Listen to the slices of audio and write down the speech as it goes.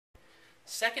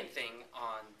Second thing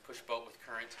on push boat with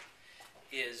current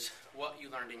is what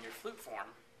you learned in your flute form,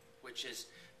 which is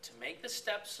to make the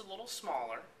steps a little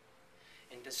smaller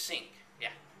and to sink.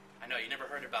 Yeah, I know, you never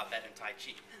heard about that in Tai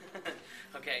Chi.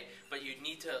 Okay, but you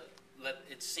need to let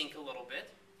it sink a little bit.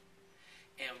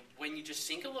 And when you just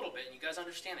sink a little bit, and you guys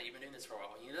understand that, you've been doing this for a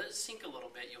while, when you let it sink a little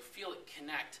bit, you'll feel it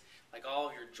connect, like all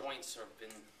of your joints have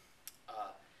been,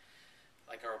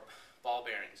 like our ball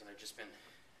bearings, and they've just been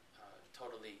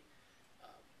totally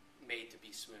made to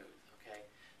be smooth, okay?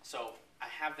 So I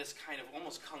have this kind of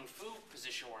almost kung fu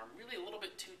position where I'm really a little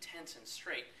bit too tense and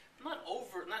straight. I'm not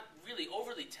really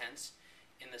overly tense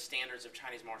in the standards of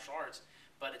Chinese martial arts,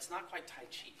 but it's not quite Tai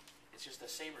Chi. It's just a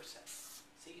Saber set.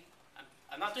 See?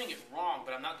 I'm not doing it wrong,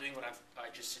 but I'm not doing what I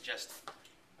just suggested.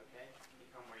 Okay? Let me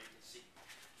come where you can see.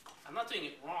 I'm not doing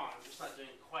it wrong, I'm just not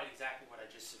doing quite exactly what I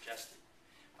just suggested.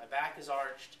 My back is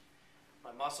arched,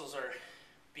 my muscles are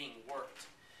being worked.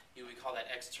 We call that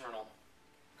external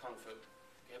kung fu.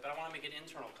 Okay? But I want to make it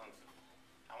internal kung fu.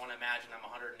 I want to imagine I'm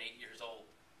 108 years old.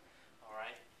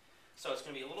 Alright? So it's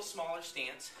going to be a little smaller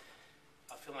stance.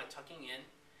 I'll feel my tucking in.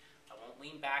 I won't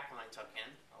lean back when I tuck in.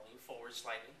 I'll lean forward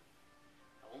slightly.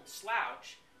 I won't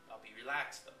slouch, I'll be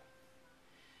relaxed though.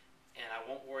 And I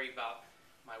won't worry about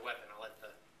my weapon. I'll let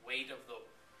the weight of the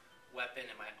weapon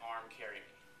and my arm carry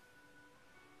me.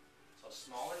 So a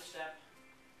smaller step.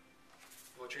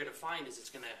 What you're going to find is it's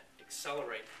going to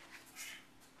accelerate.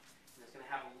 And it's going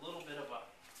to have a little bit of a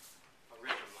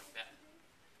rhythm like that.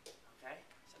 Okay?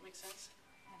 Does that make sense?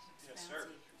 Yes, Yes,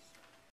 sir.